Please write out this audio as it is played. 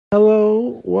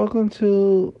welcome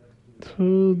to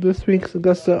this week's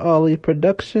Augusta Ollie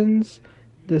Productions.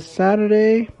 This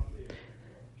Saturday,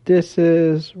 this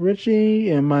is Richie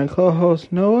and my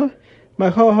co-host Noah. My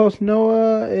co-host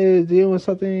Noah is dealing with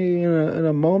something in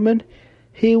a moment.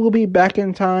 He will be back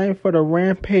in time for the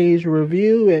Rampage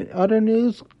review and other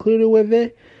news included with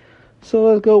it. So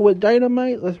let's go with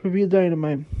Dynamite. Let's review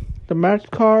Dynamite. The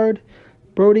match card: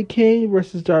 Brody King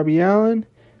versus Darby Allin,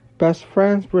 Best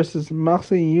Friends versus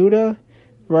Moxley and Yuta,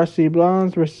 Varsity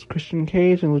Blondes versus Christian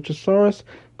Cage and Luchasaurus,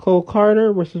 Cole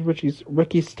Carter versus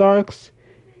Ricky Starks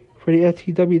for the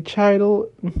FTW title.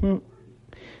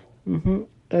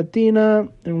 Athena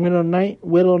and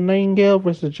Widow Nightingale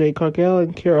versus Jade Cargill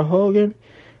and Kiera Hogan.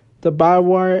 The Barbed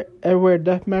Wire Everywhere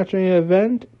Deathmatch main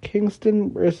event: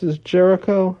 Kingston versus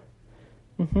Jericho.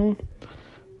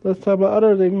 Let's talk about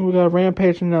other things. We got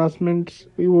Rampage announcements.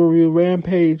 We will review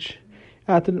Rampage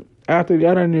after the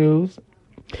other news.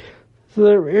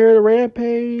 So here's the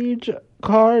Rampage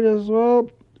card as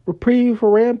well. A preview for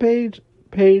Rampage: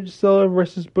 Paige Silver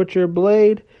versus Butcher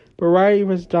Blade, Variety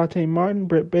versus Dante Martin,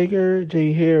 Britt Baker,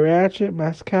 Jay Hair Ratchet,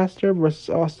 Max Caster versus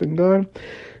Austin Gunn,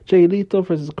 Jay Lethal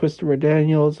versus Christopher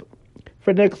Daniels.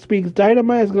 For next week's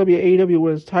Dynamite, it's going to be an AEW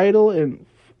Women's title and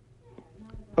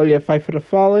Fight for the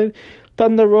Fallen.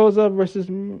 Thunder Rosa versus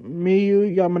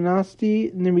Miyu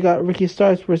Yamashita. And then we got Ricky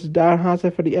Starks versus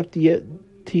Danhausen for the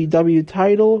FTW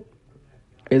title.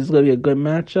 It's going to be a good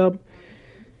matchup.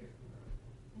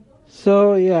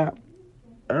 So, yeah.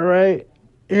 Alright.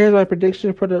 Here's my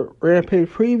prediction for the Rampage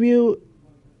preview.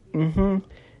 Hangman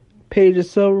Page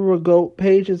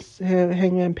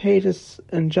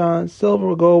and John Silver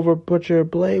will go over Butcher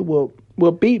Blade. Will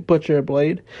beat Butcher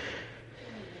Blade.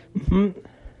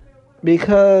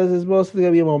 Because it's mostly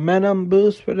going to be a momentum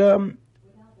boost for them.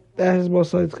 That is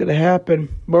most likely going to happen.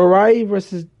 Mariah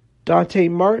versus Dante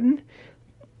Martin.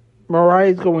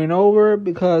 Mariah's going over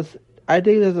because I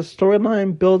think there's a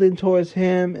storyline building towards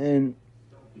him and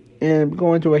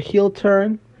going to a heel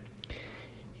turn.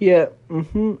 Yeah.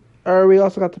 We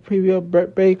also got the preview of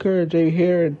Britt Baker and Jay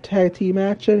Hair and tag team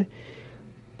action.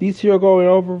 These two are going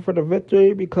over for the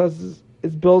victory because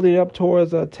it's building up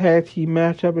towards a tag team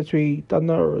matchup between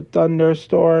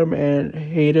Thunderstorm and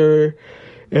Hayter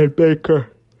and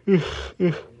Baker. Then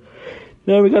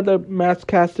we got the Max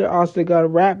Caster Austin Gunn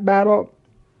rap battle.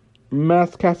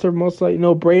 Max Caster, most likely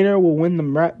no-brainer, will win the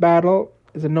rap battle.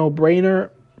 It's a no-brainer.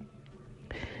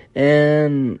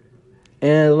 And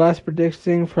the last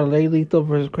prediction for Jay Lethal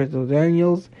versus Christopher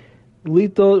Daniels.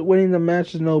 Lethal winning the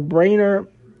match is no-brainer.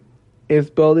 It's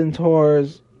building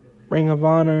towards Ring of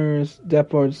Honor's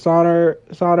Death Lord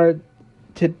Sonner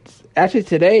actually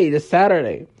today, this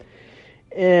Saturday.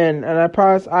 And I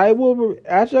promise I will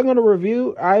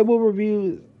review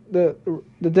the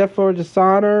Death Lord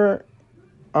Dishonor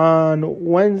on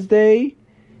Wednesday.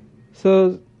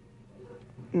 So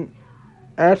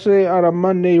actually on a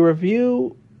Monday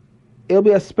review, it'll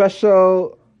be a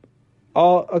special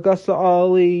Augusta All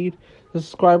Elite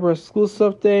subscriber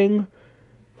exclusive thing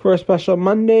for a special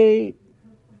Monday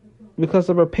because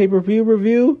of a pay-per-view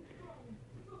review.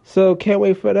 So can't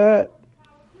wait for that.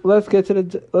 Let's go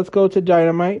to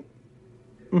Dynamite.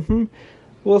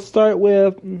 Let's talk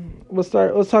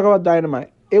about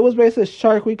Dynamite. It was basically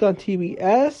Shark Week on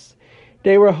TBS.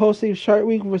 They were hosting Shark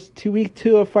Week was week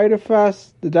 2 of Fyter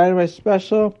Fest, the Dynamite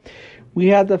special.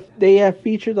 They have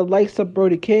featured the likes of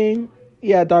Brody King,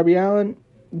 Darby Allin,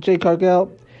 Jade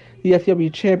Cargill, the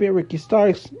FTW champion Ricky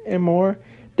Starks, and more.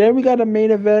 Then we got a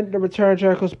main event, the return of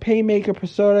Jericho's Painmaker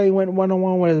persona. He went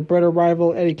one-on-one with his brother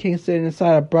rival Eddie Kingston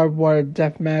inside a barbed wire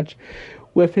death match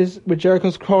with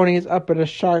Jericho's cronies up in a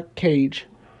shark cage.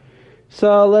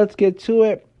 So let's get to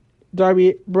it.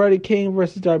 Brody King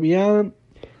versus Darby Allin.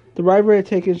 The rivalry had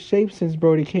taken shape since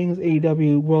Brody King's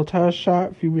AEW World Title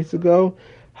shot a few weeks ago.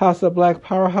 House of Black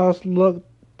Powerhouse looked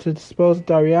to dispose of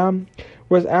Darby Allin,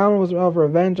 whereas Allin was out of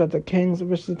revenge after King's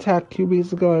vicious attack a few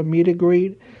weeks ago at meet and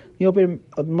greet. The opening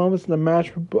moments in the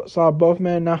match saw both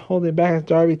men not holding back as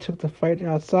Darby took the fight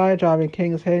outside, driving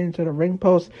King's head into the ring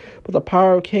post, but the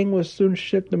power of King would soon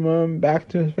shift the moment back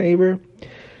to his favor.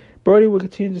 Brody would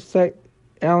continue to set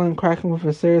Allin, cracking with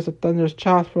a series of thunderous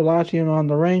chops for launching him on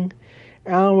the ring.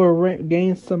 Allin would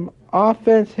gain some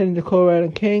offense, hitting the Colorado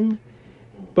King,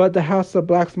 but the House of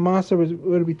Black's monster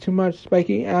would be too much,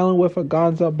 spiking Allin with a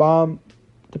Gonzo bomb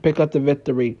to pick up the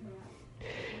victory.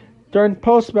 During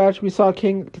post-match, we saw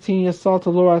King continue to assault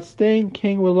the Lord Sting.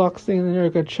 King would lock Sting in the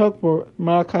near choke, but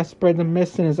Malachi spread the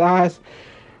mist in his eyes.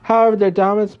 However, their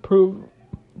dominance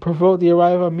provoked the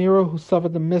arrival of Miro, who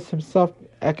suffered the mist himself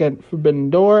at Forbidden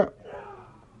Door.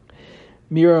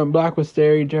 Miro and Black were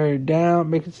staring Jerry down,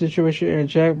 making the situation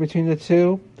interject between the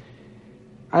two.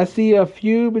 I see a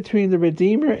feud between the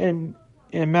Redeemer and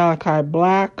Malachi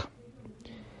Black.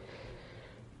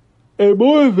 And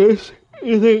more of this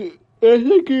is they're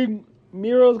thinking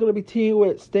Miro's going to be teaming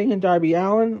with Sting and Darby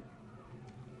Allin.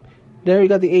 Then we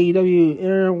got the AEW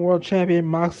Interim World Champion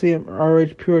Moxley and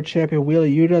ROH Pure Champion Wheeler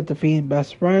Yuta defeating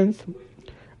Best Friends.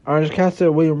 Orange Cassidy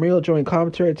and William Regal joined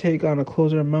commentary to take on a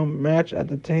closer moment match at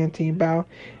the tag team bout.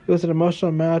 It was an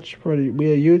emotional match for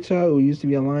Wheeler Yuta, who used to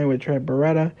be aligned with Trent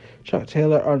Beretta, Chuck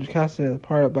Taylor, Orange Cassidy as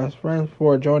part of Best Friends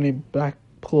before joining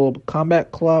Blackpool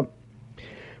Combat Club.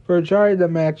 For a majority of the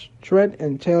match, Trent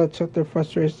and Taylor took their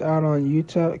frustrations out on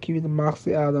Yuta, keeping the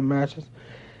Moxley out of the matches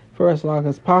for as long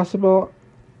as possible.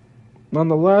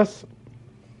 Nonetheless,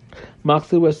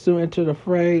 Moxley would soon enter the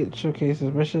fray, showcase his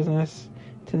viciousness,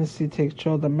 tendency to take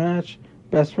control of the match.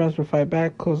 Best Friends would fight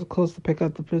back, close to pick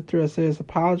up the victory as serious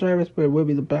apologizers, but it would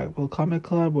be the Blackpool Combat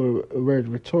Club who were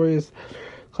victorious.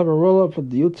 Cover roll-up for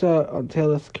Yuta on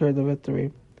Taylor secured the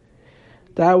victory.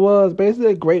 That was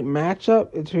basically a great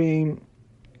matchup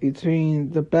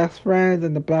between the Best Friends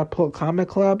and the Blackpool Combat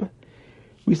Club.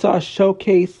 We saw a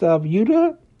showcase of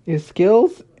Yuta, his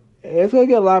skills. It's going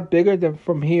to get a lot bigger than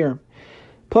from here.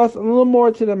 Plus, a little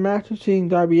more to the match between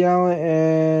Darby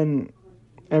Allin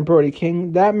and Brody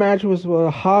King. That match was a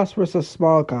Haas versus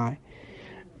small guy.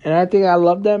 And I think I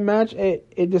loved that match.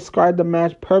 It described the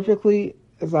match perfectly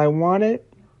as I wanted.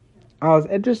 I was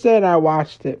interested and I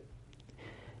watched it.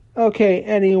 Okay,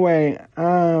 anyway,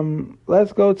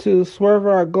 let's go to Swerve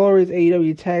Our Glory's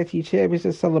AEW Tag Team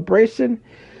Championship celebration.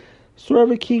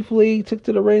 Swerve and Keith Lee took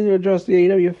to the ring to address the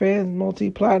AEW fans.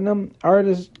 Multi-platinum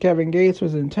artist Kevin Gates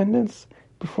was in attendance.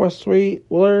 Before Swerve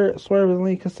and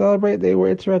Lee could celebrate, they were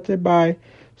interrupted by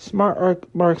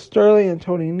Smart Mark Sterling and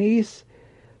Tony Nese.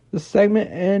 The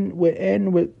segment would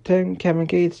end with Kevin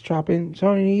Gates dropping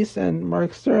Tony Nese and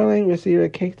Mark Sterling received a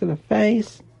kick to the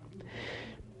face.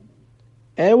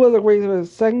 And it was a great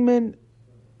segment.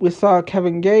 We saw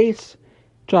Kevin Gates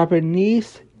dropping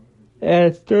Nese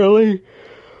and Sterling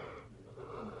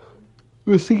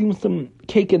receiving some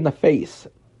kick in the face.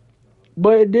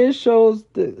 But it did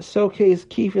showcase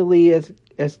Keith Lee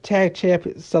as tag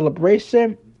champion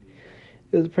celebration.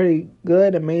 It was pretty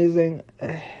good, amazing.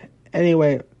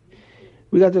 Anyway,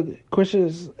 we got the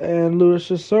Christians and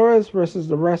Luchasaurus versus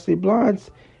the Wrestling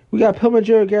Blondes. We got Pillman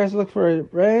Jr. Garrison look for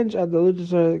revenge at the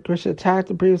Luchasaurus. Christian attacked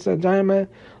the previous Dynamite.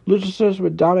 Luchasaurus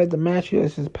would dominate the match. He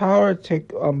has his power. Take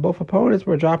both opponents.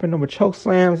 We're dropping them with choke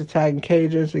slams, attacking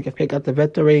cages. We can pick up the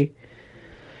victory.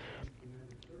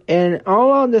 And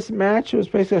all on this match, it was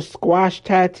basically a squash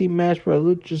tag team match for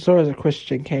Luchasaurus and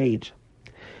Christian Cage.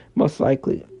 Most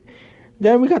likely.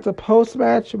 Then we got the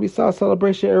post-match. We saw a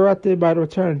celebration interrupted by the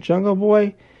return of Jungle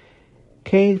Boy.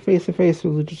 Kane face-to-face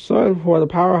with Luchasaurus before the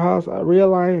Powerhouse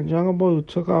realigned Jungle Boy, who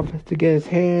took off to get his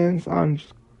hands on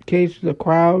Cage to the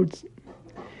crowds.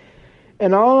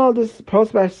 And all of this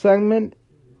post-match segment,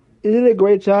 it did a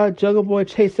great job. Jungle Boy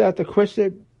chased after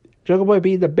Christian. Jungle Boy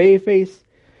beat the babyface.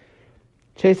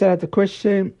 Chased after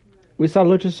Christian. We saw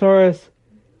Luchasaurus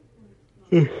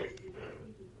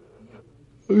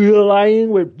realigning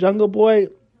with Jungle Boy.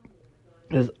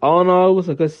 All in all, it was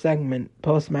a good segment.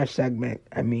 Post-match segment,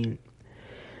 I mean.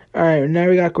 Alright, now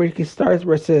we got Ricky Starks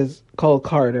versus Cole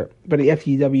Carter for the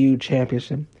FTW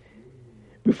Championship.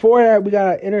 Before that, we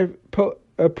got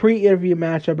a pre-interview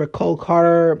matchup with Cole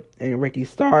Carter and Ricky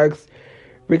Starks.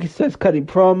 Ricky Starks cutting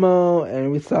promo,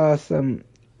 and we saw it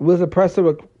was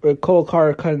impressive with Cole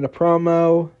Carter cutting the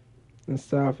promo and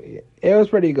stuff. It was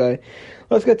pretty good.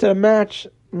 Let's get to the match.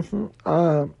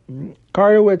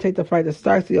 Carter would take the fight to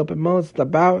Starks. The open moments the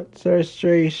bout,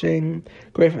 demonstrating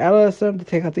Griff Ellison to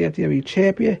take out the FTW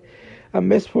champion. A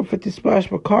missed 450 splash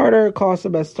for Carter cost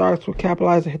him as Starks would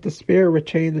capitalize and hit the spear,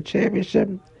 retaining the championship.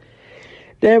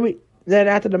 Then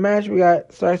after the match, we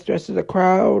got Starks dressed to the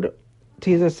crowd.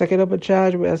 Teased a second open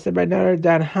challenge with Eston Bernardo,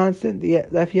 Dan Hansen, the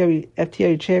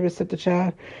FTW champion, set the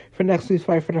challenge for next week's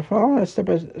Fight for the Fall. A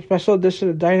special edition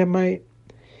of Dynamite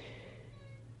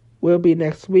will be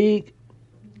next week.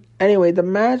 Anyway, the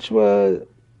match was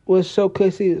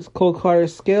showcasing Cole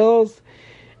Carter's skills.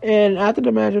 And after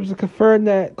the match, it was confirmed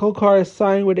that Cole Carter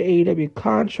signed with the AEW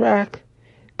contract.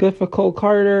 Good for Cole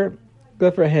Carter.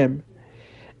 Good for him.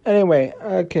 Anyway,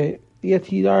 okay. The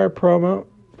FTR promo.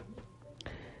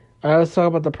 Alright, let's talk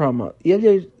about the promo.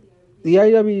 The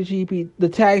IWGP, the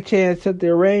tag champs set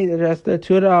their reign and that's the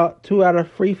two out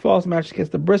of 3 falls match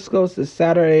against the Briscoes this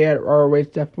Saturday at ROH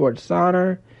Deathboard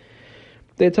Dishonor.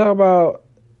 They talk about,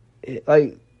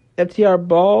 FTR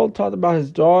Ball talked about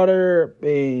his daughter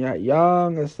being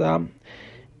young and stuff.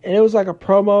 and it was like a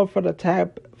promo for the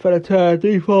tag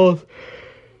defaults.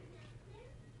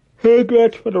 Hood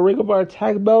match for the Ring of Honor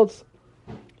tag belts.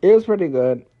 It was pretty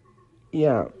good.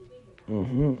 Yeah.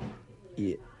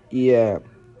 Yeah.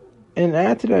 And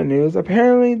add to that news,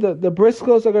 apparently the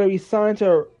Briscoes are going to be signed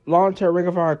to a long-term Ring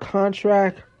of Honor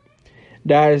contract.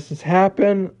 That has just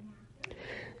happened.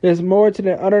 There's more to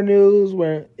the other news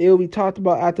where it will be talked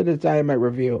about after the Dynamite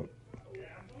review.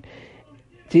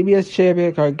 TBS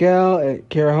champion Cargill and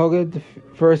Kiera Hogan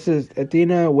versus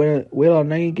Athena Willow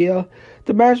Nightingale.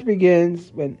 The match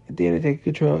begins when Athena takes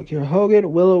control of Kiera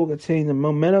Hogan. Willow will continue the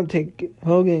momentum, take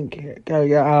Hogan and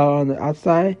Cargill out on the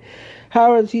outside.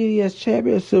 However, TBS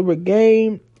champion Super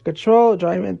gain control,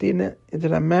 driving Athena into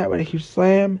the mat with a huge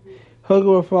slam. Hogan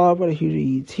will fall with a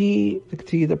huge ET to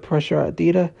continue the pressure on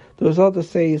Athena. The result is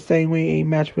the same way a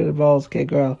match with involves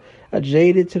K-Girl.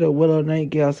 Jaded to the Willow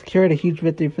Nightingale secured a huge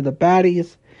victory for the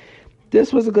baddies.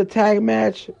 This was a good tag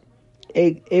match.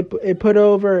 It put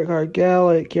over Cargill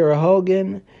and Kiera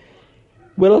Hogan.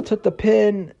 Willow took the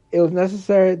pin. It was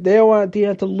necessary. They don't want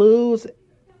Athena to lose. And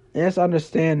that's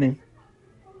understanding.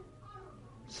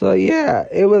 So yeah,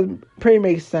 it was pretty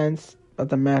makes sense of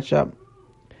the matchup.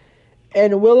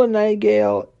 And Willow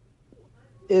Nightingale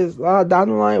is down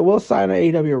the line. Will sign an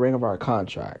AEW Ring of Honor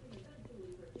contract.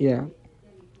 Yeah.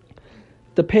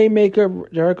 The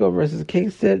Painmaker Jericho versus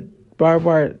Kingston barbed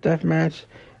wire death match.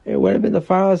 It would have been the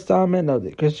final installment of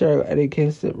the Chris Jericho Eddie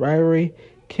Kingston rivalry.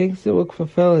 Kingston will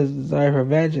fulfill his desire for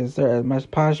revenge and exert as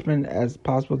much punishment as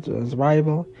possible to his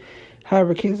rival.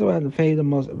 However, Kingston will have to face the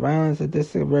most violent and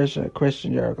sadistic version of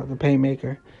Christian Jericho, the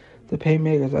Painmaker. The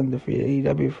Painmaker is undefeated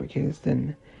AEW for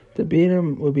Kingston. To beat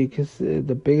him would be considered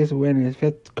the biggest win in his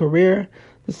fifth career.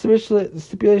 The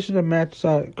stipulation of the match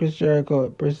saw Chris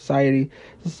Jericho versus Society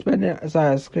suspended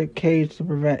inside a cage to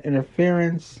prevent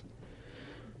interference.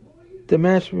 The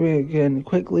match began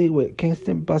quickly with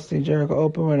Kingston busting Jericho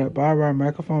open with a barbed wire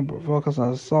microphone, but focused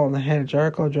on assault on the head of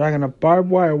Jericho, dragging a barbed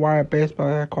wire baseball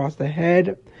bat across the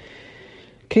head.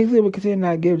 Kingsley would continue to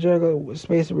not give Jericho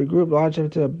space to regroup, launch him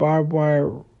to the barbed wire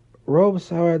ropes.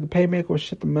 However, the Painmaker would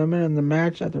shift the momentum in the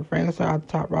match after Frankenstein out the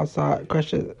top route saw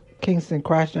Kingston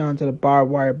crashed down to the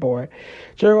barbed wire board.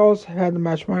 Jericho also had the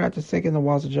match run after sinking the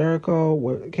walls of Jericho,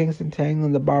 with Kingston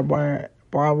tangling the barbed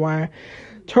wire.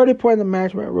 Turning point in the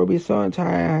match where Ruby Soho and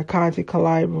Taya Conti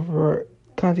collide before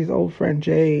Conti's old friend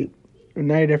Jay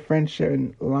united friendship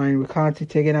in line with Conti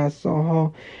taking out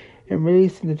Soho and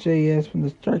releasing the JS from the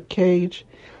start cage.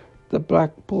 The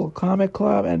Blackpool Comic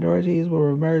Club and the Ortiz will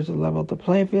emerge to level the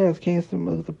playing field as Kingston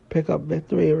moves to pick up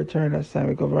victory and return as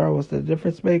Sammy Guevara was the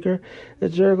difference maker. The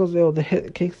Jericho was able to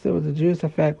hit Kingston with the juice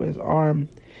effect with his arm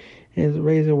and his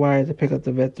razor wire to pick up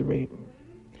the victory.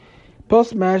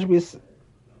 Post-match,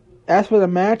 as for the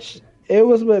match, it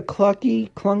was a bit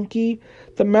clunky.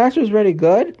 The match was really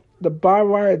good. The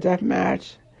barbed wire death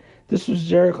match. This was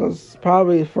Jericho's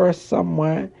probably first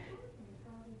somewhere.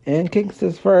 And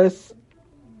Kingston's first.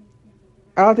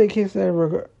 I don't think Kingston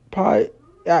ever probably.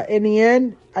 In the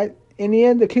end,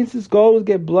 the Kingston's goal was to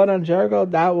get blood on Jericho.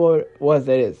 That was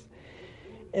it is.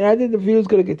 And I think the feud is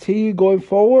going to continue going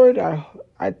forward.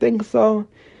 I think so.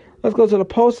 Let's go to the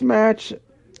post match.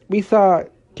 We saw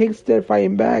Kingston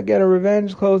fighting back, getting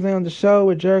revenge, closing on the show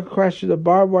with Jericho crashing through the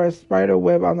barbed wire spider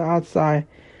web on the outside.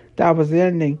 That was the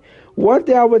ending. One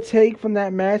thing I would take from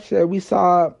that match that we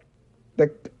saw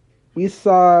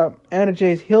Anna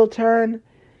Jay's heel turn.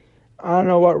 I don't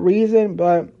know what reason,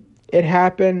 but it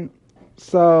happened.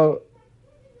 So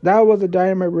that was a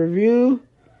Dynamite review.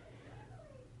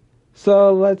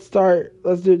 So let's talk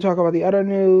about the other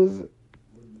news.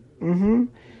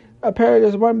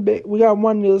 Apparently, we got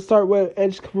one news. Start with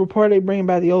Edge reportedly bringing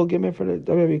back the old gimmick for the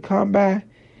WWE Combat.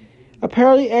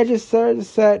 Apparently, Edge is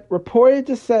reported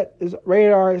to set his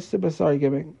Radar Superstar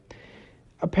gimmick.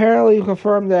 Apparently,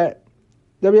 confirmed that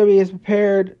WWE has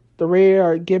prepared the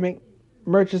Radar gimmick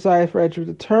merchandise for Edge to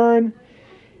return.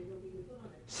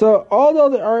 So, although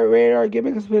the Radar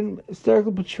gimmick has been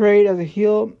historically portrayed as a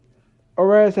heel,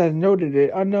 Ortiz has noted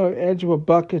it. Unknown Edge will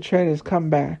buck and trend his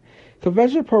comeback.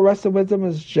 Conventional Pro Wrestling wisdom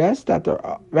is just that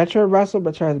the veteran wrestler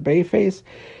betrays Bayface.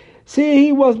 See,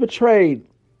 he was betrayed.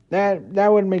 That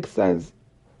would make sense.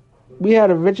 We had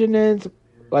a vigilance,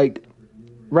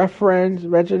 reference,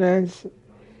 vigilance.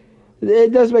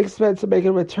 It does make sense to make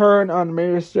a return on Rey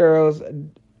Mysterio's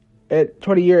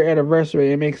 20-year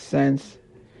anniversary. It makes sense.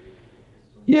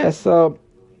 Yeah, so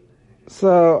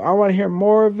I want to hear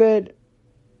more of it.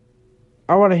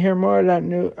 I want to hear more of that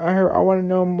new. I want to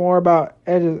know more about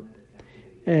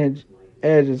Edge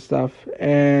and stuff,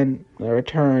 and the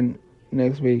return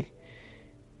next week.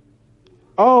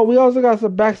 Oh, we also got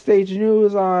some backstage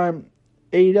news on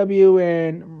AEW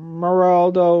and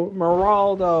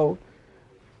Meraldo.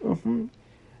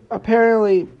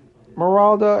 Apparently,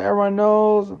 Meraldo, everyone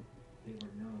knows.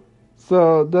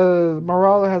 So the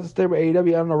Meraldo has to stay with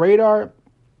AEW on the radar.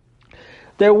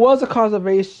 There was a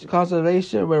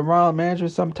conservation with Ronald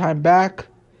management some time back.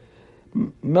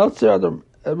 Meltzer of the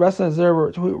Wrestling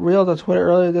Observer reeled on Twitter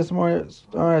earlier this morning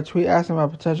on a tweet asking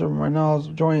about potential Reynolds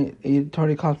joining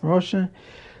Tony Khan's promotion.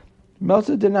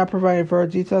 Meltzer did not provide any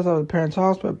further details of the parent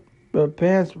talks, but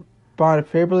fans responded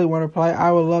favorably when replied,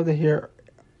 "I would love to hear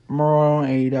more on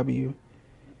AEW."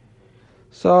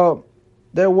 So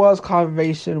there was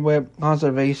conservation with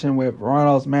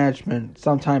Ronald's management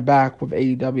sometime back with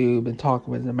AEW. Been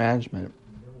talking with the management.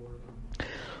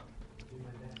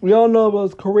 We all know about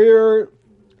his career.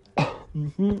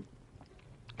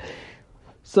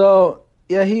 So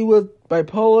yeah, he was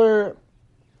bipolar.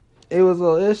 It was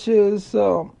little issues.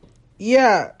 So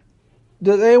yeah,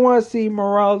 does anyone see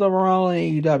Meraldo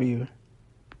in AEW?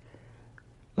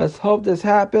 Let's hope this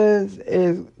happens.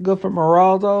 It's good for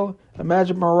Meraldo.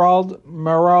 Imagine Meraldo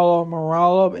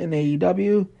in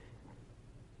AEW.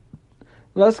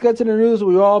 Let's get to the news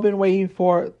we've all been waiting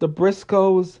for. The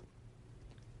Briscoes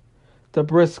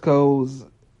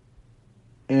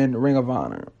in Ring of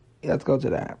Honor. Let's go to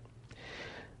that.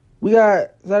 We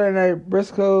got Saturday Night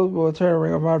Briscoes will return to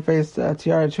Ring of Honor face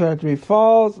TR 203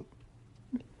 Falls.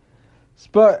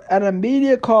 But at a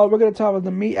media call, we're going to talk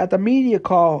about at the media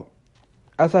call,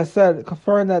 as I said,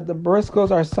 confirmed that the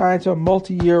Briscoes are signed to a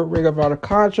multi-year Ring of Honor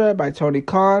contract by Tony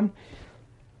Khan.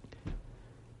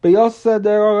 But he also said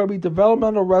there are going to be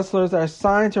developmental wrestlers that are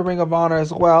signed to Ring of Honor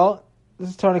as well. This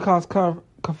is Tony Khan's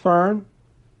confirmed.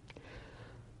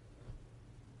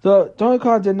 Tony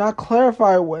Khan did not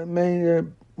clarify when the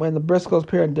Briscoes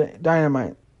appeared in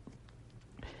Dynamite.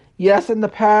 Yes, in the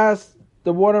past,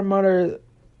 the Warner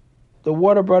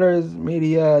Brothers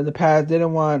media in the past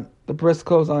didn't want the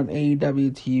Briscoes on AEW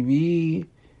TV.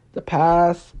 The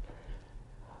past,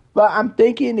 but I'm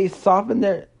thinking they softened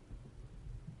their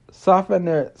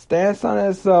stance on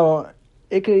it, so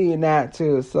it could be in that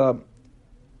too. So,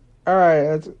 all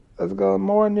right, let's go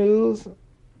more news.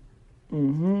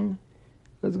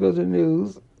 Let's go to the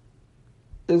news.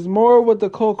 There's more with the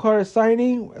Cole Carter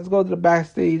signing. Let's go to the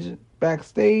backstage.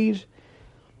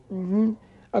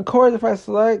 According to Fight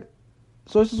Select,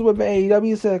 sources with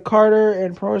AEW said Carter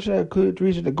and promotion could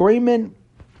reach an agreement.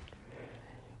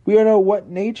 We don't know what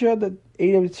nature of the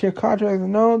AEW tier contract is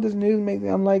known. This news makes it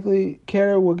unlikely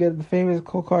Carter will get the famous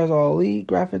Cole Carter's All Elite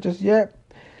graphic just yet.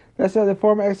 That said, the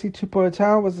former XT 2.0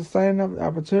 talent was the signing of the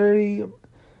opportunity.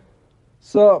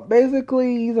 So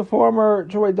basically, he's a former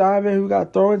Troy Diamond who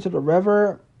got thrown into the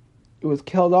river. He was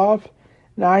killed off.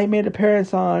 Now he made an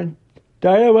appearance on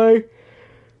Dynamite.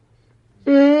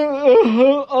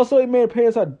 Also, he made an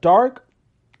appearance on Dark.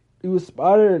 He was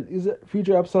spotted in a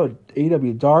future episode of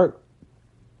AEW Dark.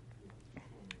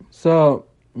 So,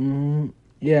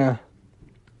 yeah.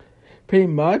 Pretty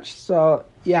much. So,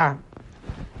 yeah.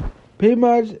 Pretty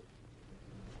much,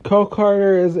 Cole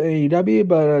Carter is AEW,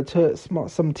 but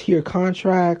some tier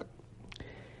contract.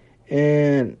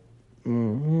 And,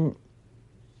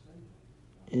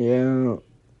 yeah.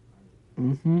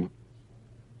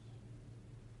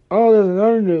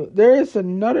 Oh, there is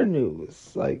another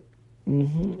news. Like,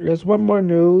 there's one more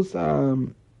news.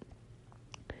 Okay.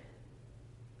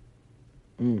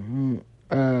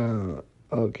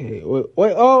 Wait.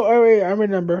 Oh, all right. I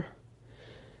remember.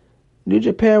 New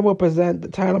Japan will present the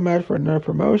title match for another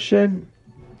promotion.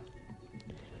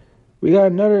 We got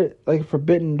another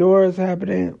Forbidden Doors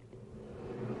happening.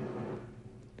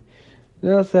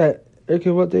 Notice that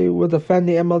they will defend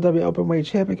the MLW Openweight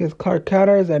Champion against Clark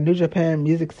Connors at New Japan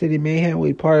Music City Mayhem will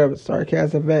be part of a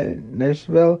Starrcast event in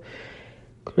Nashville.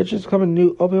 Richards becoming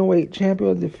new Openweight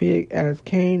Champion, defeated Alex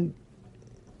Kane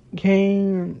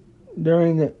during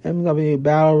the MLW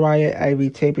Battle Riot IV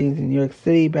tapings in New York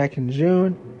City back in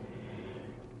June.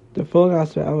 The full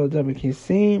announcement of MLW can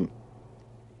see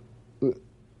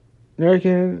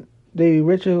American Davey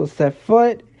Richards will set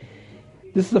foot.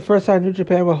 This is the first time New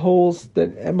Japan will hold the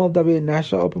MLW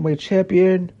National Openweight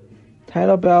Champion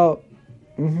title belt.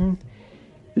 New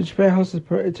Japan hosts the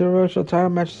interpromotional title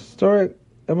match. Historic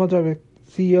MLW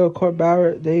CEO Court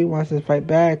Bauer, they wants to fight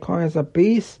back, calling us a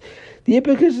beast. The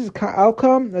implications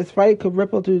outcome, this fight could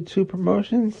ripple through two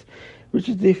promotions.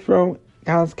 Richards dethroned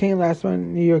Alex Kane last month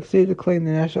in New York City to claim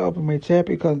the National Openweight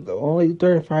Champion because the only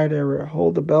third fighter to ever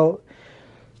hold the belt.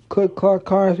 Could Clark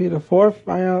Connors be the fourth?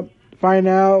 Find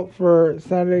out for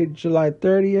Saturday, July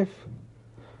 30th.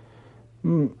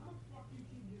 In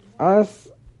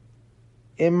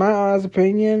my honest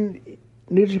opinion,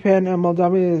 New Japan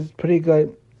MLW is pretty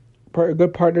good a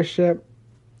good partnership.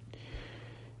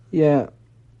 Yeah.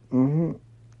 hmm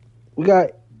We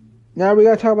got Now we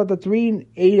got to talk about the three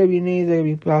AEW names that are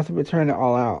going to be possibly returning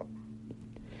All Out.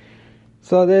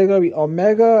 So there's going to be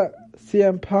Omega,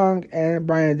 CM Punk, and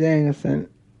Bryan Danielson.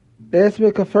 It's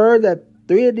been confirmed that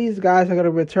three of these guys are going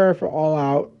to return for All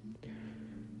Out,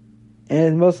 and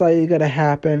it's most likely going to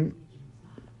happen.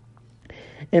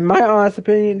 In my honest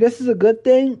opinion, this is a good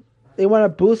thing. They want to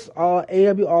boost all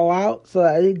AEW All Out, so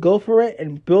that they go for it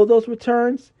and build those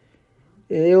returns.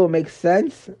 It will make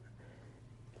sense.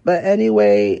 But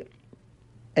anyway,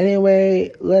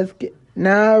 let's get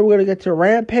now. We're gonna get to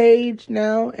Rampage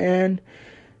now, and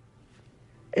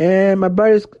my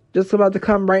buddy's just about to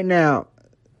come right now.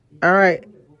 All right,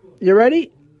 you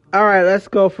ready? All right, let's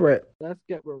go for it. Let's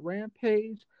get with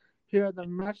Rampage. Here are the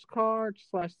match card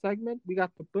 / segment. We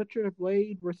got the Butcher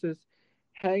Blade versus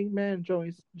Hangman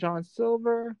John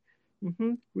Silver.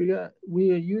 We got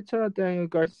Utah Daniel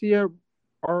Garcia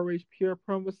ROH Pure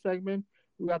promo segment.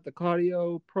 We got the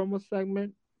Cardio promo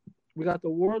segment. We got the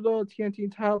Wardlow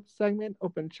TNT title segment,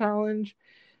 open challenge.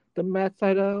 The Matt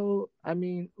Sydal,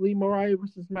 Lee Moriarty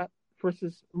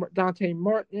versus Dante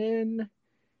Martin.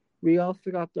 We also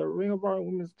got the Ring of Honor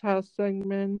Women's title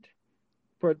segment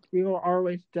for Ring of Honor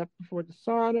ROH Death Before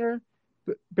Dishonor.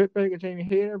 Britt Baker, Jamie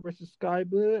Hayter versus Sky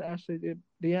Blue, Ashley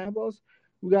Diablos.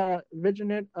 We got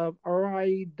Vigilant of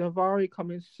Arai Davari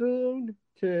coming soon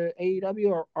to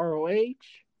AEW or ROH.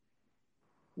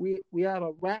 We have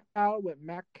a rap battle with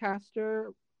Matt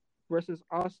Caster versus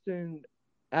Austin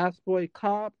Assboy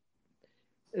Cop.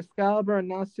 Excalibur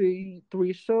announcing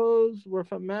 3 shows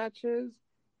worth of matches.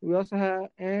 We also have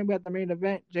the main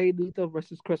event, Jay Lethal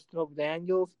versus Christopher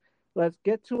Daniels. Let's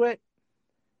get to it.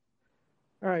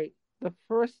 All right, the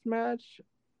first match.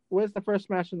 Where's the first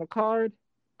match in the card?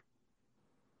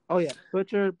 Oh yeah,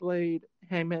 Butcher Blade,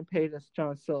 Hangman Page, and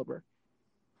John Silver.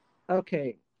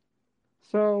 Okay,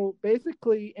 so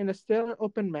basically in a stellar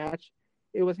open match,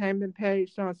 it was Hangman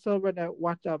Page, John Silver that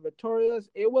walked out victorious.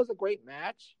 It was a great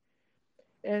match.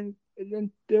 And then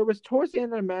there was towards the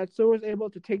end of the match, Silver was able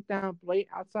to take down Blade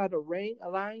outside the ring,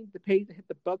 allowing the Page to hit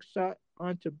the buckshot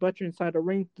onto Butcher inside the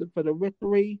ring for the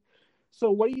victory.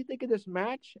 So what do you think of this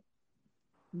match?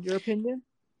 In your opinion?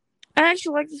 I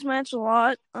actually like this match a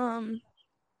lot.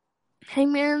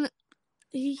 Hangman,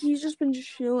 he's just been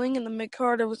chilling in the mid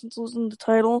card ever since losing the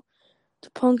title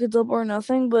to Punk at Double or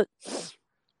Nothing, but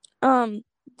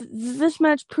this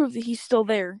match proved that he's still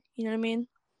there. You know what I mean?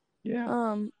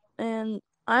 Yeah. And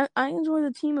I enjoy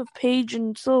the team of Page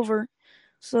and Silver,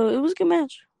 so it was a good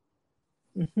match.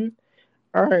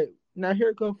 All right, now here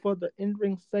we go for the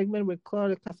in-ring segment with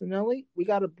Claudio Castagnoli. We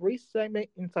got a brief segment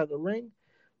inside the ring.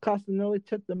 Castagnoli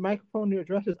took the microphone to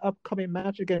address his upcoming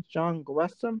match against John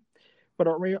Gresham for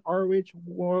the ROH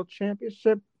World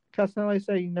Championship. Castagnoli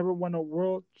said he never won a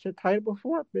world title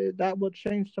before, but that will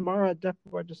change tomorrow at Death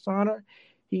Before Dishonor.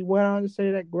 He went on to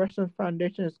say that Gresham's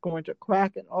foundation is going to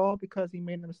crack and all because he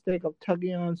made the mistake of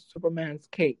tugging on Superman's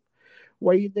cape.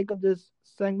 What do you think of this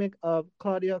segment of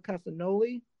Claudio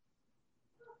Castagnoli?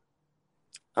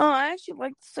 I actually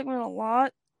like the segment a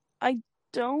lot. I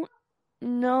don't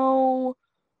know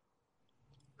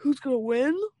who's gonna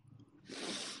win,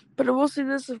 but I will say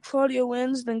this: if Claudio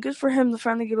wins, then good for him to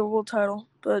finally get a world title.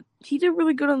 But he did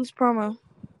really good on this promo.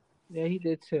 Yeah, he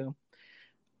did too.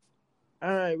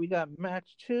 All right, we got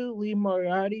match 2, Lee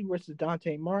Moriarty versus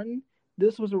Dante Martin.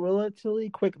 This was a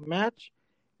relatively quick match.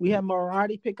 We had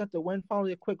Moriarty pick up the win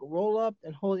following a quick roll-up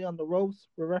and holding on the ropes,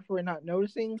 the referee not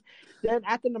noticing. Then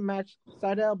after the match,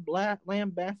 Sydal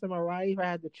lambasted Moriarty who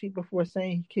had to cheat before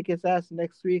saying he'd kick his ass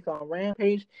next week on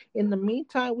Rampage. In the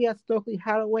meantime, we had Stokely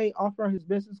Hathaway offer his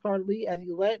business card Lee as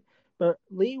he led, but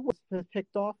Lee was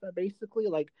picked off basically.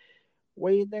 Like, what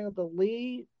do you think of the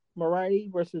Lee Moriarty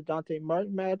versus Dante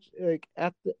Martin match? Like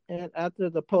after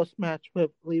the post match with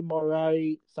Lee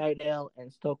Moriarty, Sydal,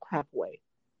 and Stoke Hathaway.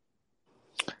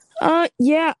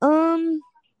 Yeah. I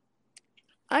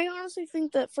honestly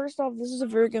think that first off, this is a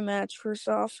very good match. First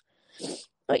off,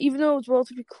 even though it was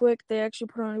relatively quick, they actually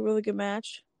put on a really good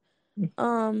match.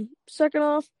 Second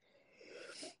off,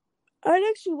 I'd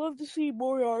actually love to see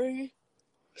Moriarty.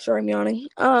 Sorry, I'm yawning.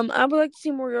 I would like to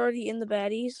see Moriarty in the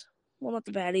baddies. Well, not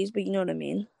the baddies, but you know what I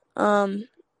mean.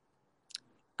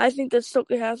 I think that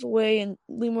Stokely Hathaway and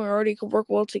Lee Moriarty could work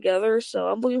well together, so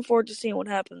I'm looking forward to seeing what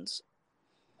happens.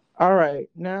 All right,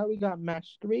 now we got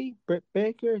match 3, Britt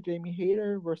Baker, Jamie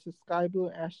Hayter versus Sky Blue,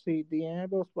 Ashley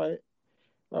Diablos. All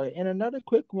right, and another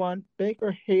quick one,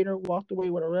 Baker Hayter walked away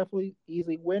with a relatively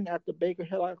easy win after Baker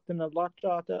hit locked in the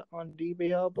lockjaw on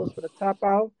Diablos for the tap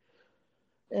out.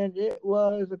 and it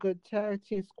was a good tag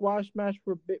team squash match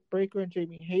for Britt Baker and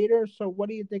Jamie Hayter. So, what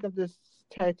do you think of this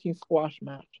tag team squash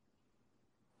match?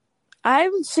 I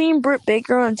haven't seen Britt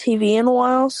Baker on TV in a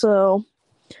while, so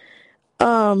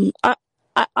um, I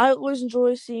I always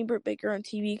enjoy seeing Britt Baker on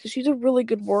TV because she's a really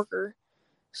good worker.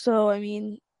 So I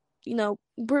mean,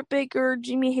 Britt Baker,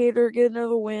 Jamie Hayter get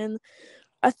another win.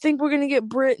 I think we're gonna get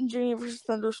Britt and Jamie versus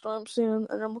Thunderstorm soon,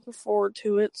 and I'm looking forward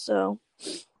to it. So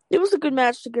it was a good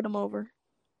match to get them over.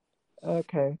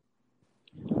 Okay.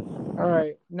 All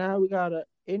right. Now we got a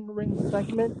in-ring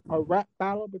segment, a rap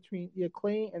battle between the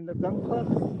Acclaim and the Gun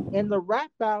Club. In the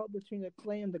rap battle between the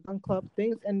Acclaim and the Gun Club,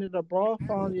 things ended a brawl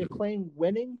following the Acclaim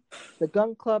winning. The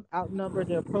Gun Club outnumbered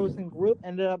their opposing group,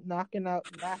 ended up knocking out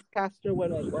Maskcaster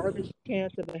with a garbage can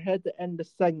to the head to end the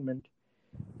segment.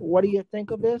 What do you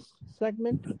think of this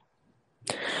segment?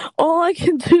 All I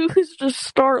can do is just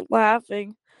start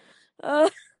laughing. Uh,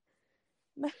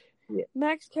 Yeah.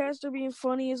 Max Caster being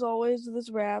funny as always with his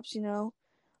raps,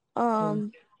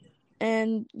 Mm.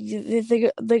 and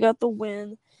they got the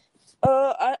win.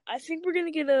 I think we're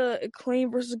gonna get a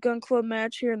Acclaim versus Gun Club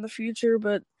match here in the future,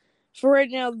 but for right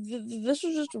now, this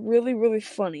was just really, really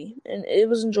funny, and it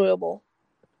was enjoyable.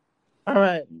 All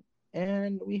right.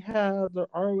 And we have the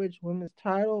ROH Women's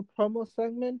Title promo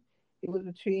segment. It was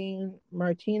between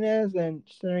Martinez and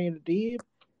Serena Deeb.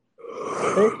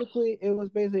 Basically, it was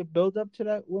basically a build up to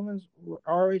that women's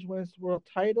ROH Women's World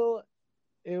Title.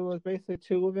 It was basically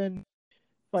two women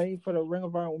fighting for the Ring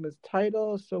of Honor Women's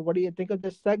Title. So, what do you think of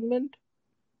this segment?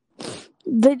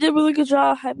 They did a really good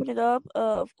job hyping it up.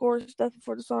 Of course, Death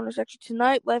Before Dishonor is actually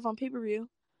tonight, live on pay-per-view.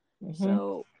 Mm-hmm.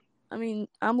 So, I mean,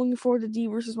 I'm looking forward to D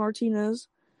versus Martinez.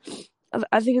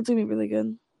 I think it's gonna be really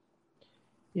good.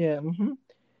 Yeah. Mm-hmm.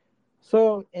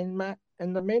 So, in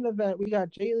the main event, we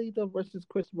got Jay Lethal versus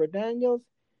Christopher Daniels.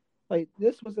 Like,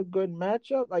 this was a good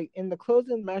matchup. Like, in the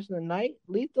closing match of the night,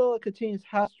 Lethal continues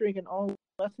hot streak and all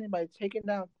wrestling by taking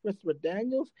down Christopher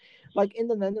Daniels. Like, in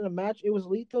the end of the match, it was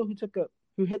Lethal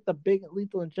who hit the big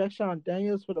lethal injection on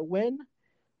Daniels for the win.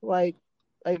 Like,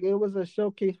 it was a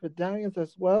showcase for Daniels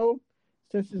as well,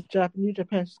 since his New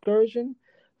Japan excursion.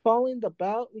 Following the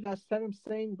bout, we got Saddam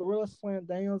Singh Gorilla Slam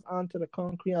Daniels onto the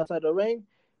concrete outside the ring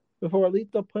before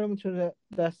Lethal put him to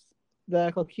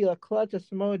the Coquilla Clutch as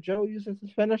Samoa Joe uses his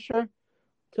finisher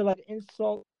to like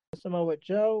insult Samoa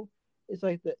Joe. It's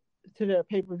like to their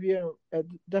pay-per-view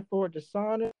Death Before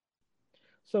Dishonor.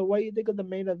 So what do you think of the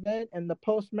main event and the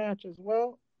post-match as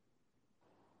well?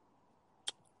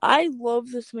 I love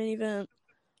this main event.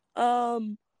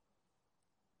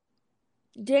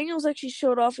 Daniels actually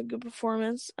showed off a good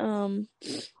performance.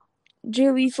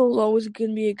 Jay Lethal is always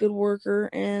going to be a good worker,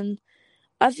 and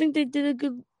I think they did a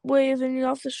good way of ending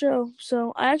off the show.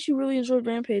 So I actually really enjoyed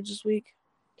Rampage this week.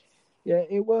 Yeah,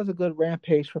 it was a good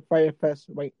Rampage for Fyter Fest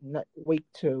week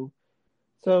 2,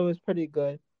 so it was pretty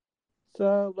good.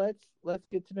 So let's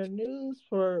get to the news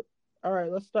for. All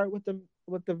right, let's start with the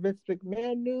Vince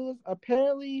McMahon news.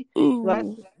 Apparently, last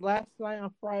Ooh. last night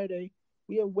on Friday,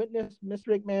 we have witnessed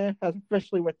Mr. McMahon has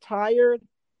officially retired.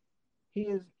 He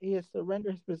has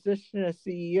surrendered his position as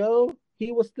CEO.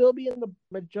 He will still be in the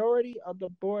majority of the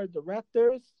board of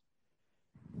directors.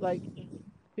 Like,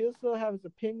 he'll still have his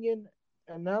opinion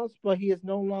announced, but he is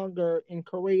no longer in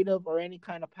creative or any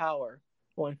kind of power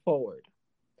going forward.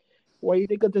 What do you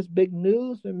think of this big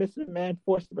news when Mr. McMahon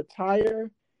forced to retire?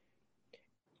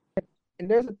 And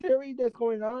there's a theory that's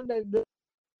going on that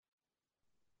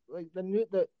like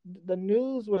the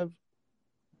news with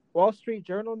Wall Street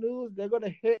Journal news, they're gonna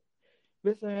hit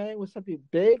Mr. McMahon with something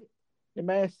big. They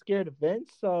might have scared Vince.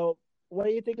 So, what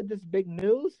do you think of this big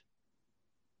news?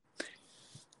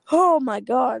 Oh my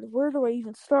god, where do I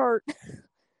even start?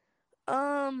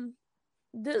 um,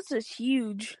 this is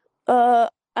huge. I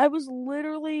was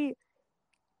literally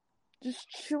just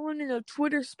chilling in a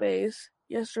Twitter space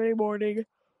yesterday morning,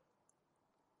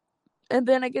 and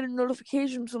then I get a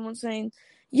notification from someone saying,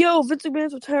 "Yo, Vince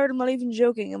McMahon's retired." I'm not even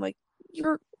joking. I'm like,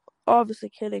 "You're obviously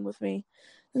kidding with me."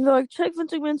 And they're like, "Check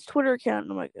Vince McMahon's Twitter account."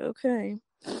 And I'm like, "Okay."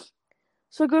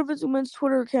 So I go to Vince McMahon's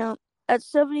Twitter account. At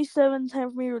 77,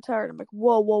 time for me to retire. I'm like,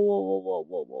 whoa, whoa, whoa, whoa, whoa,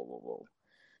 whoa, whoa, whoa,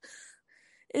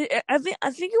 whoa. I think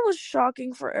it was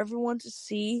shocking for everyone to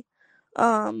see,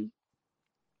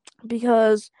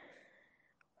 because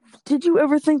did you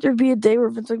ever think there'd be a day where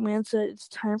Vince McMahon said it's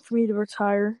time for me to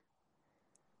retire?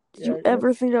 Did you Yeah,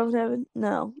 ever think that would happen?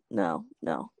 No,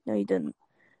 you didn't.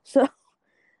 So,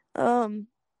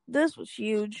 this was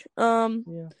huge. yeah,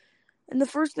 And the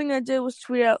first thing I did was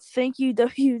tweet out, "Thank you,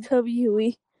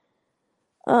 WWE."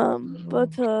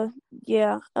 But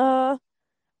yeah.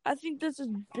 I think this is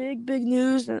big, big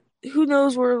news. Who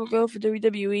knows where it'll go for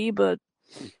WWE, but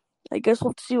I guess we'll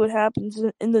have to see what happens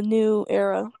in the new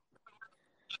era.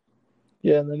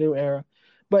 Yeah, in the new era.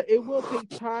 But it will take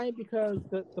time because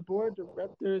the board of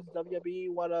directors, WWE,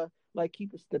 want to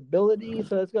keep the stability.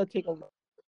 So it's going to take a while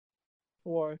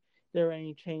before there are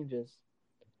any changes.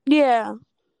 Yeah.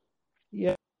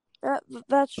 Yeah.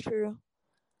 That's true.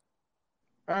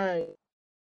 All right.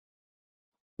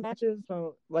 Matches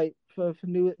for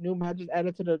new matches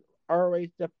added to the ROH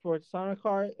Death Before Dishonor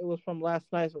card. It was from last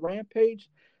night's Rampage.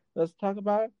 Let's talk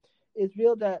about it. It's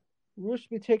revealed that Rush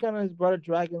will be taking on his brother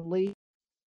Dragon Lee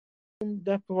in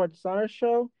Death Before Dishonor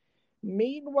show.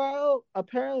 Meanwhile,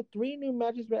 apparently 3 new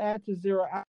matches been added to Zero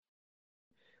Hour.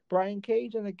 Brian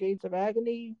Cage and the Gates of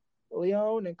Agony,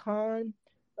 Leon and Khan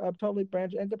of Totally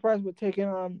Branch Enterprise were taking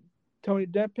on Tony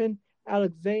Deppen,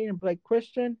 Alex Zane, and Blake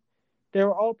Christian. They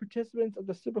were all participants of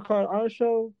the Supercard Honor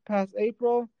Show past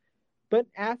April, but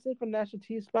absent from national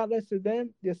TV spotlights to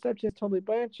them. The exception is Tony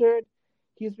Blanchard.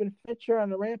 He's been featured on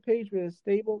the Rampage with his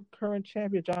stable current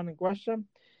champion John Gresham.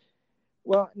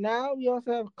 Well, now we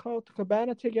also have Colt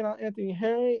Cabana taking on Anthony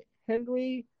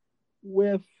Henry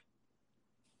with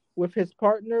his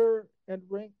partner and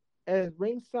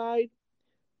ringside,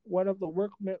 one of the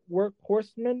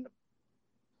workhorsemen.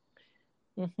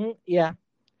 Yeah,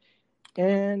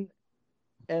 and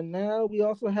now we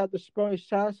also have the Sprawling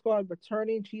Shadow Squad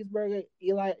returning. Cheeseburger,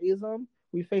 Eli Ism.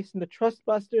 We facing the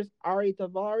Trustbusters, Ari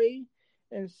Daivari,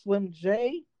 and Slim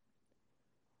J.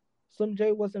 Slim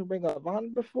J was in Ring of Honor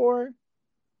before.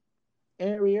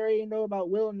 And we already know about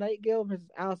Will Nightingale versus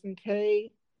Allison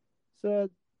Kay. So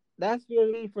that's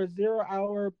going to be for 0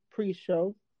 Hour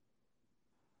pre-show.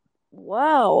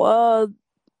 Wow.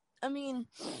 I mean,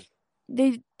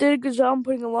 they did a good job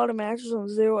putting a lot of matches on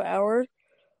 0 Hour.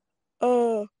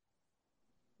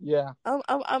 Yeah.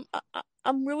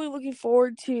 I'm really looking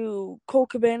forward to Colt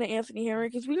Cabana, Anthony Henry,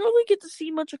 because we don't really get to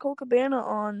see much of Colt Cabana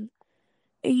on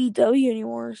AEW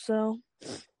anymore. So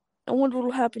I wonder what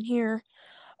will happen here.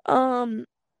 I'm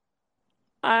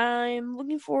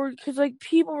looking forward because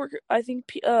people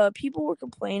were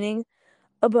complaining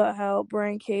about how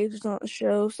Brian Cage is on the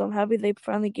show, so I'm happy they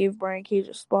finally gave Brian Cage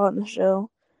a spot in the show.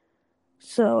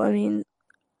 So I mean,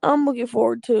 I'm looking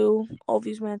forward to all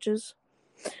these matches.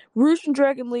 Rush and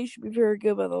Dragon Lee should be very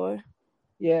good, by the way.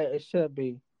 Yeah, it should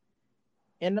be.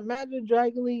 And imagine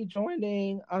Dragon Lee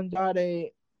joining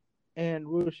Andrade and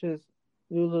Rush's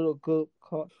new little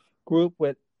group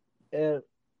with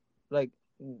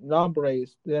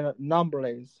nombres. They're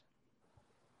nombres.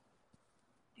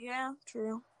 Yeah,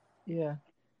 true. Yeah.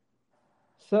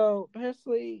 So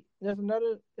basically, there's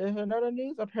another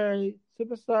news. Apparently,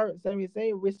 superstar Sami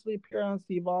Zayn recently appeared on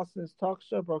Steve Austin's talk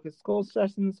show, Broke His Skull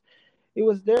Sessions. It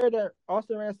was there that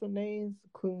Austin ran some names,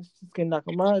 including Shinsuke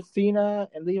Nakamura, Cena,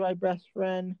 and Levi's best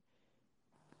friend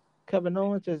Kevin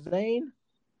Owens as Zayn.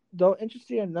 Though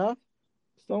interesting enough,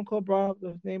 Stone Cold brought up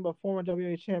the name of former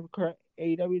WWE champion, current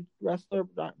AEW wrestler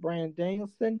Bryan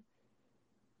Danielson.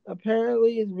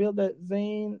 Apparently, it's revealed that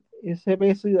Zayn is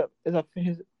basically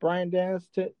his Bryan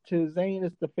Danielson to Zayn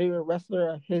is the favorite wrestler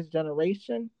of his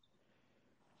generation,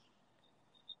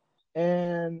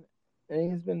 and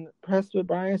he's been impressed with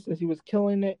Bryan since he was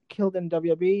killed in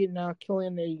WWE, and now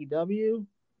killing AEW.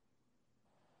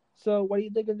 So, what do you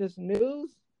think of this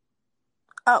news?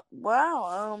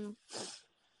 Wow.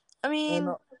 I mean,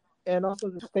 and also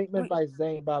the statement by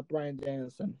Zayn about Bryan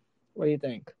Danielson. What do you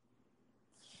think?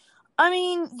 I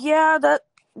mean, yeah, that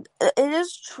it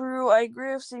is true. I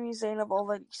agree with Sami Zayn of all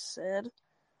that he said.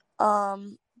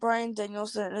 Bryan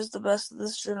Danielson is the best of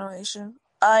this generation.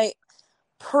 I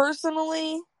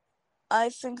personally, I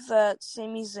think that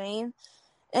Sami Zayn,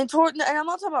 and I'm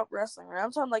not talking about wrestling, right?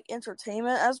 I'm talking like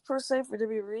entertainment as per se for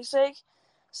WWE's sake.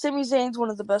 Sami Zayn's one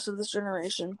of the best of this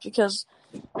generation because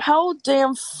how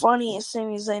damn funny is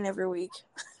Sami Zayn every week?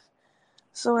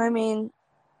 So I mean,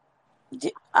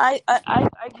 I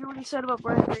agree what he said about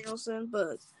Bryan Danielson,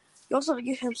 but you also have to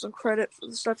give him some credit for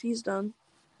the stuff he's done.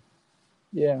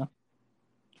 Yeah.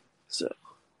 So.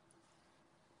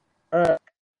 Alright.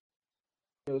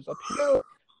 Apparently,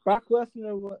 Brock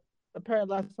Lesnar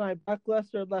apparently last night Brock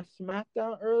Lesnar left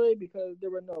SmackDown early because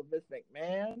there were no Vince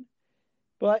McMahon.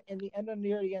 But in the end of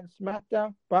near the end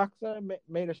SmackDown, Brock Lesnar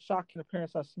made a shocking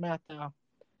appearance on SmackDown.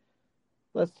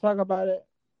 Let's talk about it.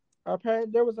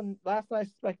 Apparently, there was a last night's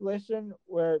speculation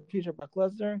where future Brock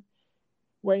Lesnar,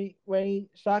 when he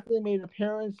shockingly made an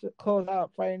appearance to close out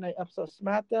Friday night episode of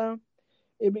SmackDown.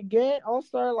 It all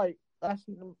started like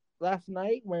last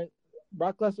night when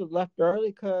Brock Lesnar left early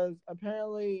because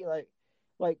apparently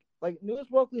like news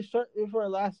locally shortly before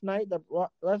last night that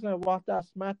Lesnar walked out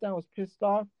SmackDown was pissed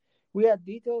off. We had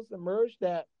details emerge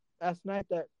that last night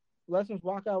that Lesnar's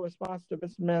walkout response to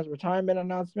Vince McMahon's retirement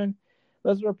announcement.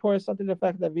 Lesnar reported something to the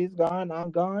effect that V's gone, I'm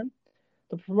gone.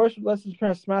 The promotion Lesnar's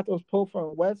parents SmackDown was pulled from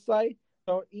a website.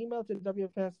 So, email to the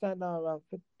WFN stand around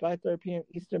 5:30 p.m.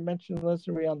 Eastern mentioned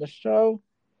Lesnar on the show.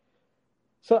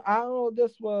 So I don't know if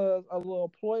this was a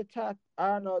little ploy tactic. I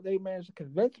don't know. They managed to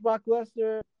convince Brock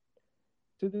Lesnar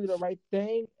to do the right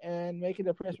thing and make it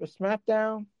a appearance for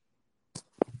SmackDown.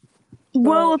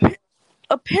 Well,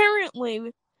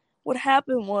 apparently, what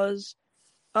happened was,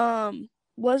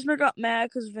 Lesnar got mad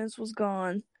because Vince was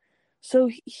gone, so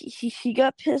he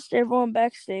got pissed at everyone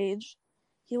backstage.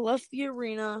 He left the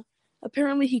arena.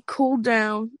 Apparently, he cooled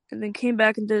down and then came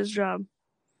back and did his job.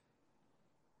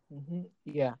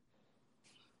 Yeah.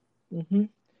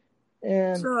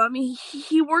 And so, I mean,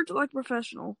 he worked like a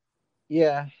professional.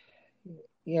 Yeah.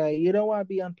 You don't want to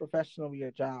be unprofessional with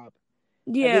your job.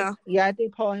 Yeah. I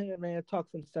think Paul Heyman may have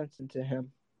talked some sense into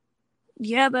him.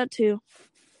 Yeah, that too.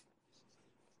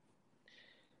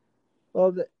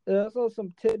 Well, there's also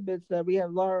some tidbits that we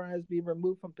have Laura has been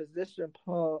removed from position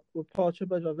with Paul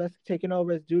Triple H taking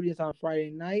over his duties on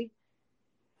Friday night.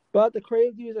 But the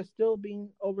creative duties are still being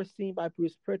overseen by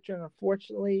Bruce Pritchard,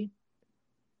 unfortunately.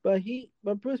 But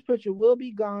Bruce Pritchard will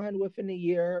be gone within a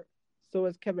year, so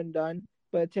is Kevin Dunn.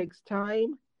 But it takes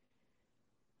time.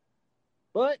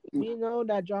 But we know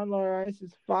that John Laurinaitis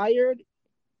is fired.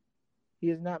 He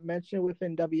is not mentioned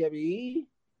within WWE,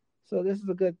 so this is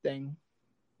a good thing.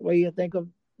 What do you think of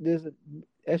this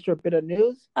extra bit of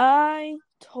news? I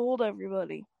told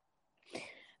everybody,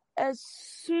 as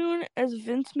soon as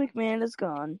Vince McMahon is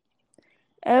gone,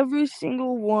 every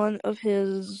single one of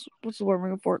his,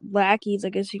 lackeys, I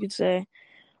guess you could say,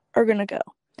 are going to go.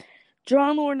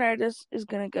 John Laurinaitis is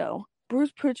going to go.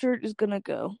 Bruce Pritchard is going to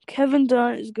go. Kevin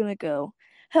Dunn is going to go.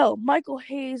 Hell, Michael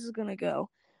Hayes is going to go.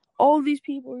 All these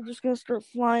people are just going to start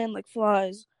flying like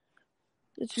flies.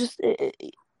 It's just,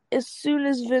 as soon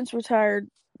as Vince retired,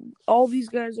 all these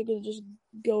guys are going to just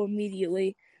go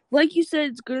immediately. Like you said,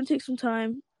 it's going to take some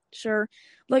time. Sure.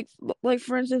 Like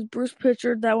for instance, Bruce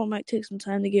Pritchard, that one might take some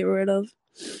time to get rid of.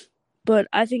 But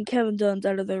I think Kevin Dunn's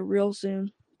out of there real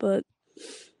soon. But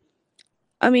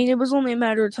I mean, it was only a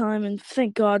matter of time, and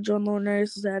thank God John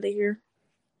Laurinaitis is out of here.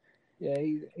 Yeah,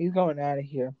 he's going out of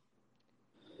here.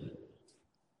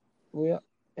 We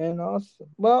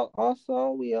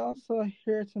also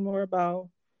hear some more about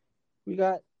we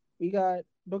got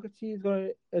Booker T is going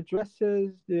to address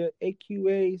the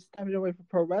AQA stepping away from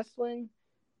pro wrestling.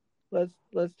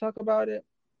 Let's talk about it.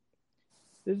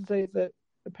 This says that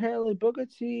apparently Booker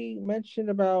T mentioned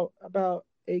about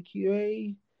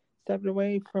AQA stepping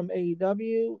away from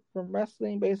AEW, from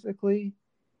wrestling. Basically,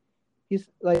 he's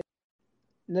like,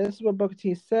 this is what Booker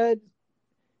T said.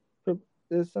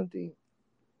 There's something.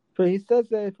 For he says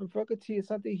that for Booker T is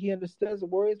something he understands the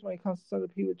worries when it comes to some of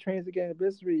the people trains to get in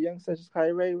business with young such as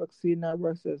Kyrie Ray, Roxy, now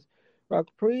works as Rock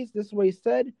Priest. This is what he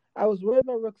said. I was worried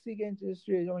about Roxy getting into the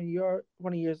industry at only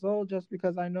 20 years old just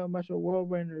because I know how much of a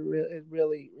whirlwind it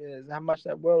really is, how much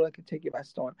that whirlwind can take you by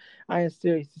storm. I am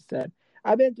serious, he said.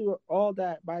 I've been through all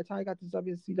that. By the time I got to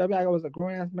WCW, I was a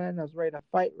grown-ass man. I was ready to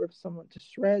fight, rip someone to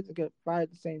shreds, and get fired at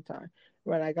the same time.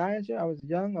 When I got into it, I was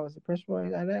young. I was the person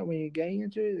like that. When you get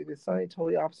into it, it's something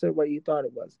totally opposite of what you thought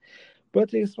it was. But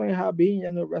to explain how being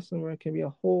young in wrestling ring can be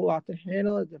a whole lot to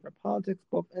handle, different politics,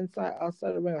 both inside and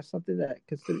outside the ring, are something that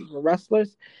considered for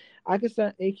wrestlers. I can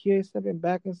start AQA stepping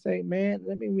back and say, man,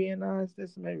 let me reanalyze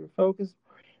this and maybe refocus.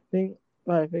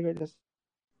 I figured this.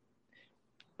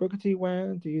 Booker T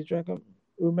went to use Dragon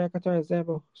McIntyre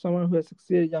example, someone who has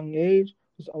succeeded at a young age,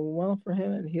 was overwhelmed for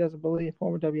him, and he doesn't believe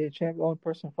former WA champ, the only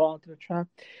person fall into the trap.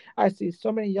 I see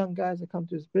so many young guys that come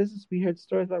to his business. We heard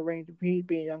stories about Randy Reed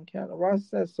being young cat. Ross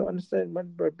says, so understand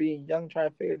remember being young, trying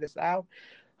to figure this out.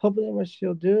 Hopefully what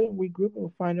she'll do, we group and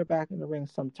we'll find her back in the ring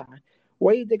sometime.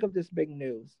 What do you think of this big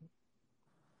news?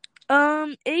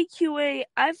 AQA,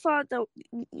 I thought that,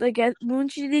 like, when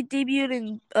she debuted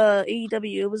in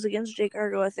AEW, it was against Jake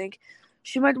Argo, I think.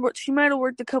 She might have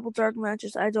worked a couple dark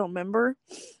matches, I don't remember.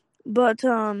 But,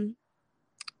 I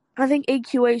think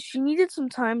AQA, she needed some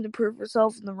time to prove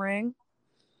herself in the ring.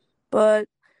 But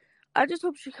I just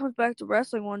hope she comes back to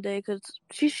wrestling one day, because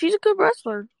she's a good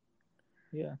wrestler.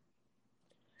 Yeah.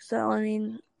 So, I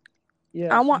mean,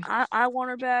 yeah, I want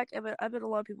her back. I bet a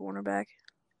lot of people want her back.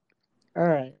 All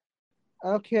right.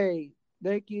 Okay.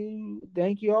 Thank you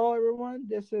all, everyone.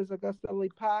 This is Augusta Ali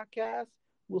Podcast.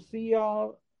 We'll see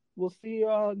y'all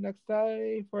next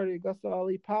Saturday for the Augusta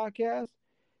Ali Podcast.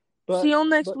 See y'all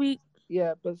next week.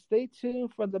 Yeah, but stay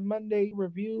tuned for the Monday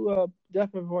review of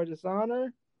Death Before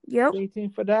Dishonor. Yep. Stay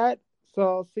tuned for that.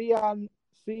 So see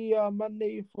y'all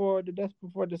Monday for the Death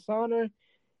Before Dishonor.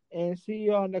 and see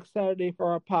you all next Saturday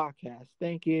for our podcast.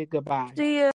 Thank you. Goodbye. See ya.